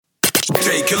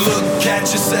Take a look at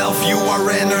yourself, you are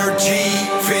energy.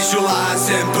 Visualize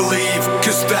and believe,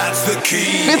 cause that's the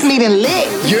key. This meeting lit.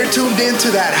 You're tuned into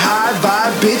that High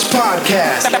Vibe Bitch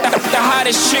podcast. The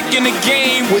hottest chick in the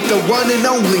game. With the one and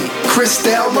only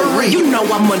Christelle Marie. You know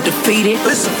I'm undefeated.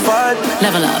 Listen, fun.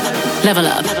 Level up, level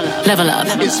up, level up.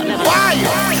 It's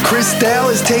fire.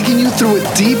 Christelle is taking you through a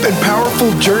deep and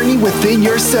powerful journey within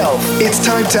yourself. It's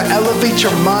time to elevate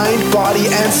your mind, body,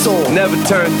 and soul. Never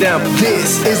turn down.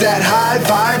 This is that High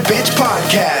Vibe Bitch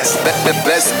podcast.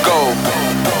 Let's go.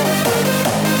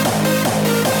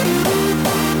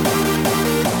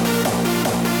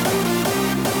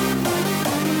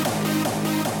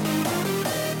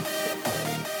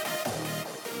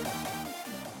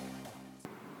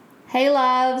 Hey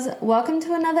loves, welcome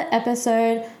to another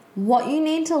episode, What You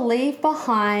Need to Leave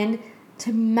Behind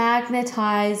to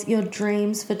Magnetize Your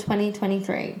Dreams for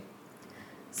 2023.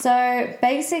 So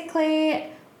basically,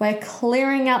 we're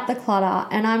clearing out the clutter,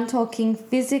 and I'm talking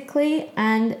physically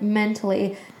and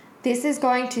mentally. This is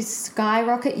going to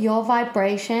skyrocket your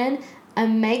vibration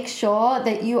and make sure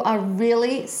that you are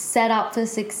really set up for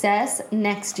success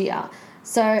next year.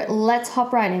 So let's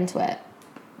hop right into it.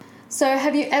 So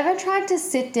have you ever tried to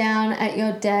sit down at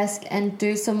your desk and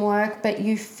do some work, but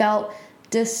you felt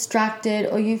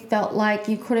distracted or you felt like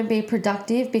you couldn't be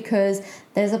productive because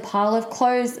there's a pile of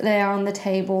clothes there on the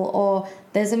table, or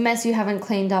there's a mess you haven't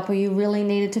cleaned up, or you really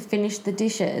needed to finish the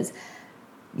dishes?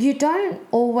 You don't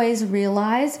always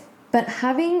realize, but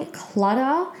having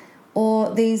clutter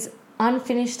or these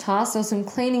unfinished tasks or some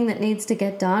cleaning that needs to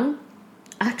get done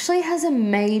actually has a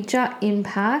major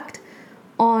impact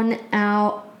on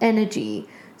our energy.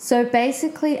 So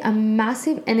basically, a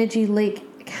massive energy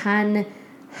leak can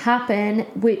happen,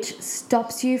 which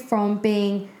stops you from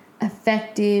being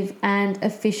effective and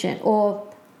efficient, or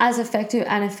as effective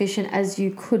and efficient as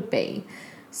you could be.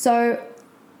 So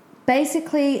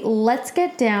basically, let's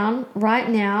get down right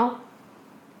now.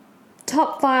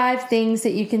 Top 5 things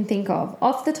that you can think of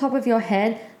off the top of your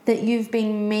head that you've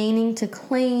been meaning to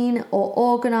clean or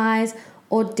organize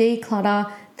or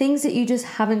declutter, things that you just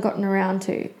haven't gotten around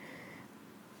to.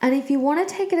 And if you want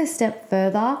to take it a step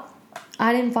further,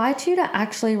 I'd invite you to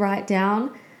actually write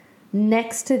down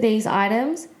next to these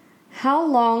items how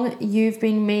long you've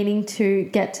been meaning to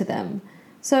get to them.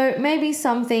 So maybe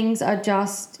some things are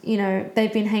just,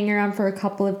 they've been hanging around for a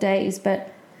couple of days,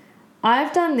 but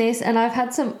I've done this and I've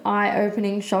had some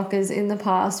eye-opening shockers in the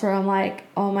past where I'm like,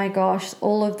 oh my gosh,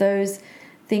 all of those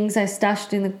things I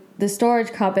stashed in the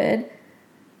storage cupboard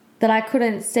that I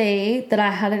couldn't see, that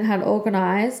I hadn't had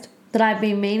organized, that I've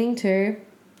been meaning to,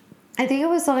 I think it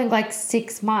was something like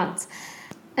 6 months.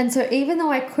 And so even though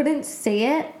I couldn't see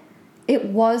it, it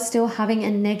was still having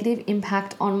a negative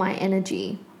impact on my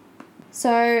energy.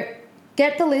 So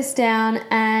get the list down,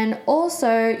 and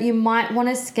also you might want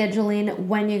to schedule in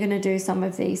when you're going to do some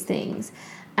of these things.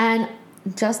 And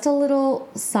just a little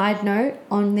side note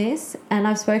on this, and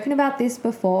I've spoken about this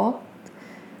before,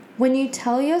 when you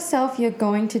tell yourself you're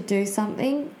going to do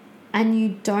something and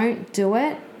you don't do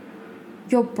it,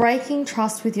 you're breaking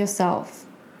trust with yourself.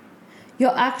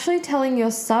 You're actually telling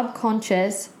your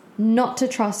subconscious not to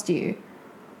trust you.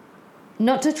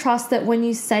 Not to trust that when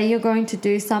you say you're going to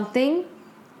do something,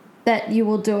 that you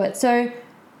will do it. So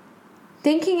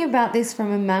thinking about this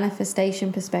from a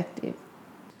manifestation perspective.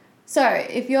 So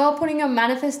if you're putting your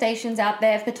manifestations out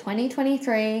there for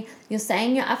 2023, you're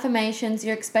saying your affirmations,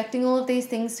 you're expecting all of these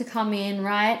things to come in,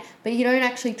 right? But you don't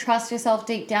actually trust yourself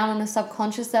deep down on a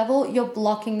subconscious level, you're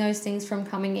blocking those things from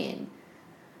coming in.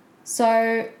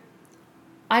 So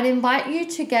I'd invite you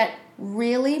to get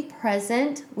really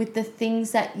present with the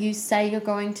things that you say you're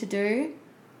going to do,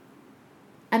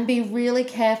 and be really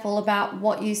careful about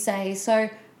what you say. So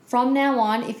from now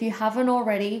on, if you haven't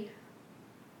already,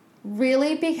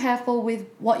 really be careful with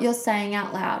what you're saying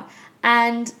out loud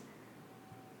and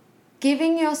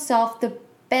giving yourself the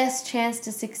best chance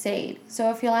to succeed. So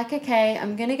if you're like, okay,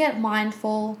 I'm going to get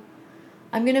mindful,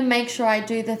 I'm going to make sure I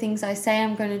do the things I say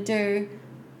I'm going to do.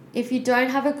 If you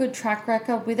don't have a good track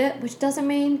record with it, which doesn't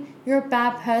mean you're a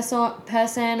bad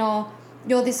person or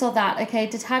you're this or that, okay?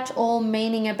 Detach all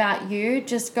meaning about you.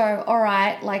 Just go, all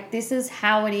right, like this is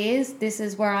how it is. This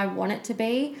is where I want it to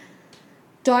be.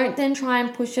 Don't then try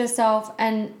and push yourself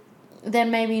and then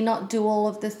maybe not do all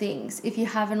of the things if you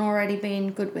haven't already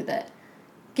been good with it.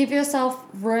 Give yourself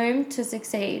room to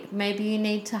succeed. Maybe you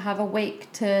need to have a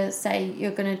week to say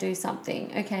you're going to do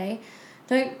something, okay?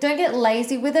 Don't get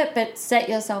lazy with it, but set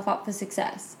yourself up for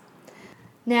success.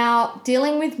 Now,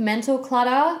 dealing with mental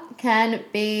clutter can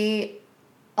be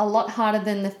a lot harder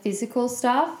than the physical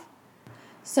stuff.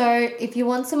 So if you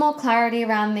want some more clarity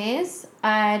around this,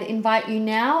 I'd invite you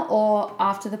now or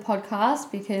after the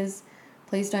podcast, because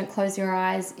please don't close your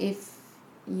eyes if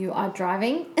you are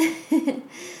driving.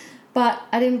 But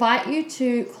I'd invite you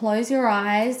to close your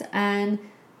eyes and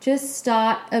just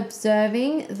start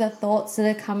observing the thoughts that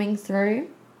are coming through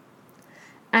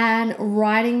and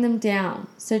writing them down.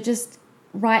 So just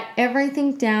write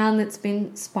everything down that's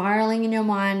been spiraling in your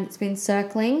mind, that's been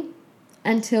circling,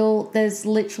 until there's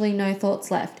literally no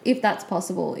thoughts left, if that's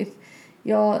possible. If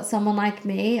you're someone like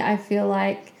me, I feel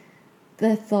like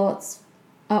the thoughts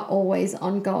are always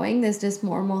ongoing. There's just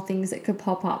more and more things that could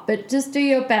pop up. But just do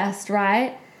your best,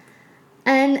 right?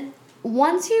 And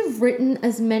once you've written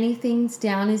as many things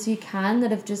down as you can that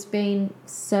have just been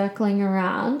circling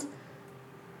around,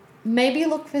 maybe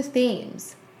look for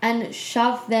themes and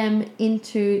shove them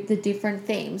into the different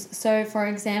themes. So, for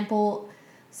example,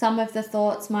 some of the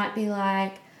thoughts might be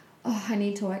like, oh, I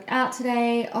need to work out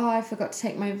today. Oh, I forgot to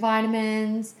take my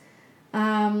vitamins.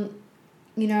 I'm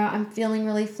feeling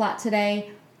really flat today.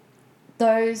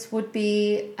 Those would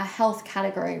be a health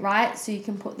category, right? So you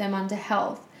can put them under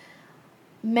health.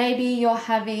 Maybe you're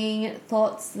having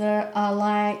thoughts that are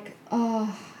like,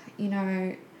 oh,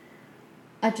 I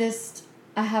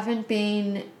haven't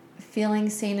been feeling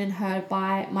seen and heard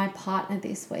by my partner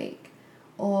this week.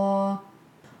 Or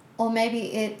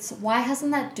maybe it's, why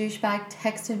hasn't that douchebag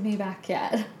texted me back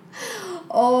yet?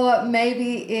 Or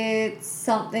maybe it's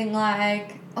something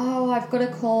like, oh, I've got to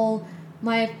call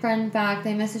my friend back.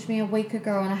 They messaged me a week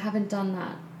ago and I haven't done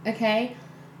that. Okay?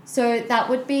 So that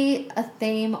would be a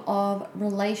theme of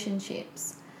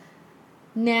relationships.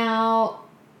 Now,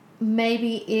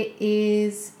 maybe it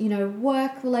is,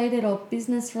 work related or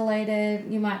business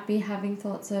related. You might be having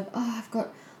thoughts of, oh, I've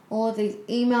got all of these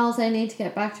emails I need to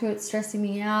get back to, it's stressing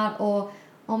me out. Or,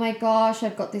 oh my gosh,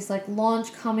 I've got this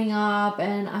launch coming up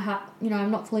and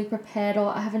I'm not fully prepared, or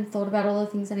I haven't thought about all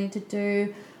the things I need to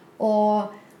do,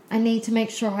 or I need to make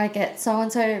sure I get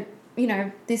so-and-so,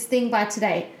 this thing by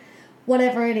today,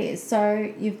 whatever it is.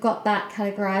 So you've got that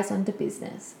categorized under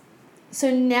business.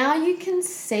 So now you can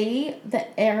see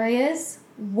the areas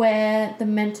where the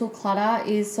mental clutter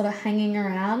is sort of hanging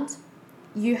around.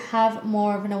 You have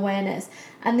more of an awareness.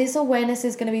 And this awareness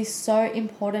is going to be so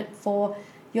important for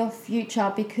your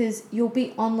future, because you'll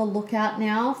be on the lookout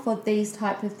now for these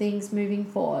type of things moving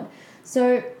forward.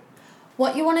 So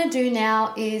what you want to do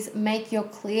now is make your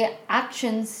clear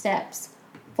action steps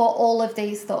for all of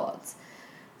these thoughts.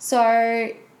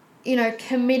 So,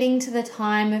 committing to the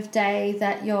time of day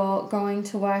that you're going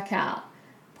to work out,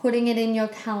 putting it in your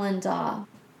calendar.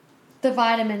 The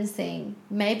vitamins thing.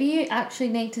 Maybe you actually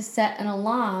need to set an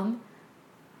alarm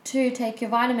to take your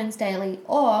vitamins daily,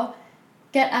 or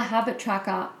get a habit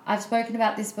tracker. I've spoken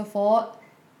about this before.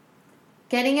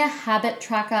 Getting a habit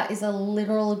tracker is a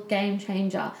literal game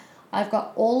changer. I've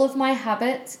got all of my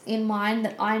habits in mind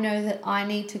that I know that I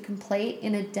need to complete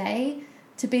in a day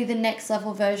to be the next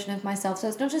level version of myself. So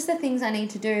it's not just the things I need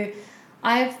to do.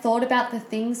 I have thought about the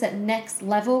things that next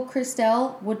level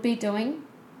Christelle would be doing,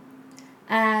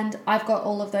 and I've got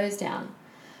all of those down.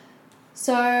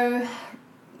 So,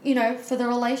 for the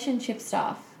relationship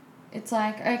stuff, it's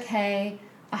like, okay,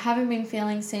 I haven't been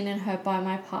feeling seen and heard by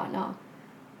my partner.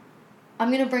 I'm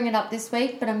going to bring it up this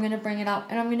week, but I'm going to bring it up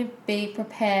and I'm going to be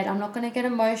prepared. I'm not going to get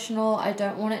emotional. I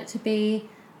don't want it to be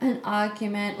an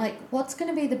argument. What's going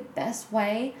to be the best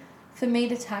way for me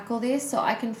to tackle this so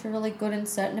I can feel really good and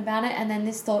certain about it, and then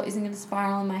this thought isn't going to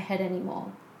spiral in my head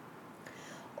anymore?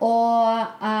 Or,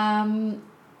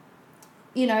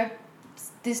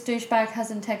 this douchebag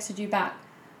hasn't texted you back.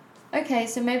 Okay,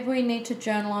 so maybe we need to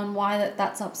journal on why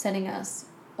that's upsetting us,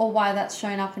 or why that's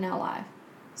shown up in our life.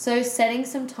 So setting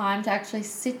some time to actually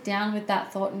sit down with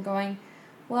that thought and going,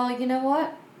 well, you know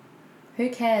what? Who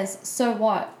cares? So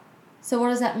what? So what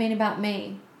does that mean about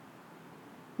me?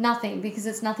 Nothing, because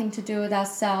it's nothing to do with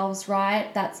ourselves,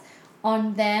 right? That's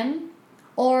on them.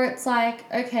 Or it's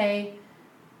like, okay,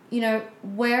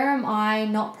 where am I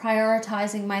not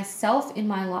prioritizing myself in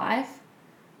my life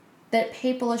that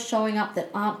people are showing up that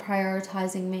aren't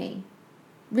prioritizing me?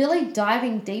 Really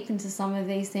diving deep into some of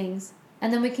these things,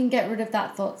 and then we can get rid of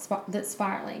that thought that's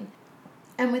spiraling.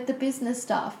 And with the business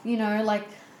stuff, oh,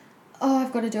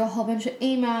 I've got to do a whole bunch of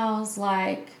emails,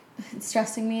 it's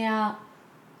stressing me out.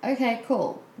 Okay,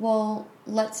 cool. Well,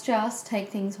 let's just take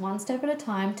things one step at a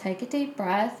time, take a deep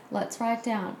breath, let's write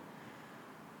down.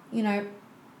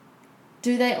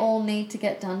 Do they all need to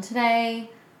get done today?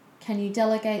 Can you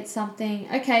delegate something?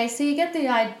 Okay, so you get the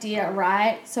idea,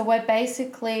 right? So we're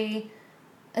basically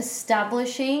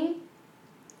establishing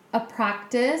a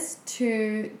practice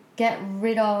to get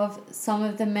rid of some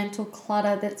of the mental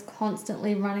clutter that's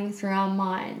constantly running through our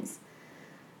minds,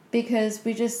 because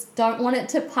we just don't want it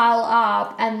to pile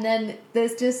up, and then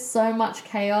there's just so much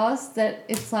chaos that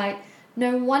it's like,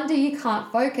 no wonder you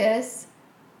can't focus.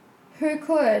 Who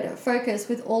could focus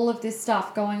with all of this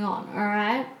stuff going on, all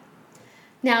right?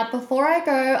 Now, before I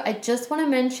go, I just want to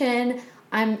mention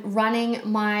I'm running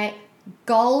my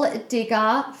Goal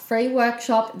Digger free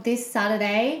workshop this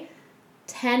Saturday,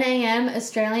 10 a.m.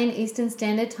 Australian Eastern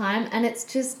Standard Time, and it's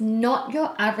just not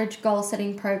your average goal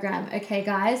setting program, okay,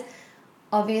 guys?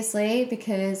 Obviously,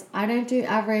 because I don't do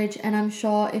average, and I'm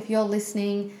sure if you're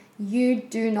listening, you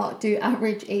do not do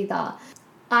average either.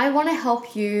 I want to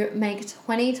help you make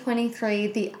 2023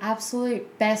 the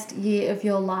absolute best year of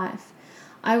your life.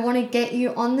 I want to get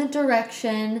you on the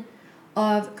direction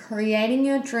of creating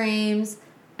your dreams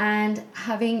and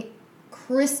having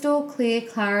crystal clear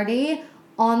clarity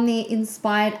on the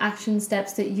inspired action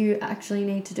steps that you actually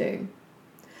need to do.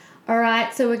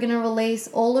 Alright, so we're going to release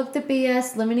all of the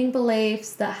BS limiting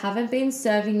beliefs that haven't been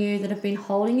serving you, that have been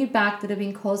holding you back, that have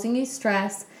been causing you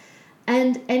stress,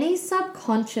 and any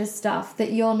subconscious stuff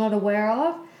that you're not aware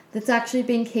of that's actually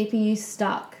been keeping you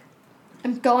stuck.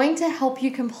 I'm going to help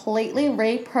you completely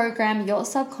reprogram your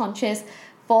subconscious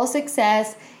for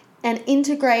success and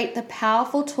integrate the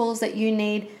powerful tools that you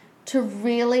need to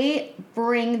really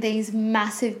bring these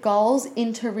massive goals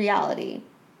into reality.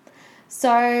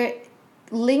 So,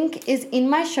 link is in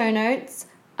my show notes.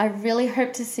 I really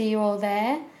hope to see you all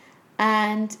there.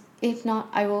 And if not,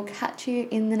 I will catch you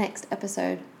in the next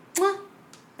episode.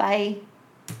 Bye.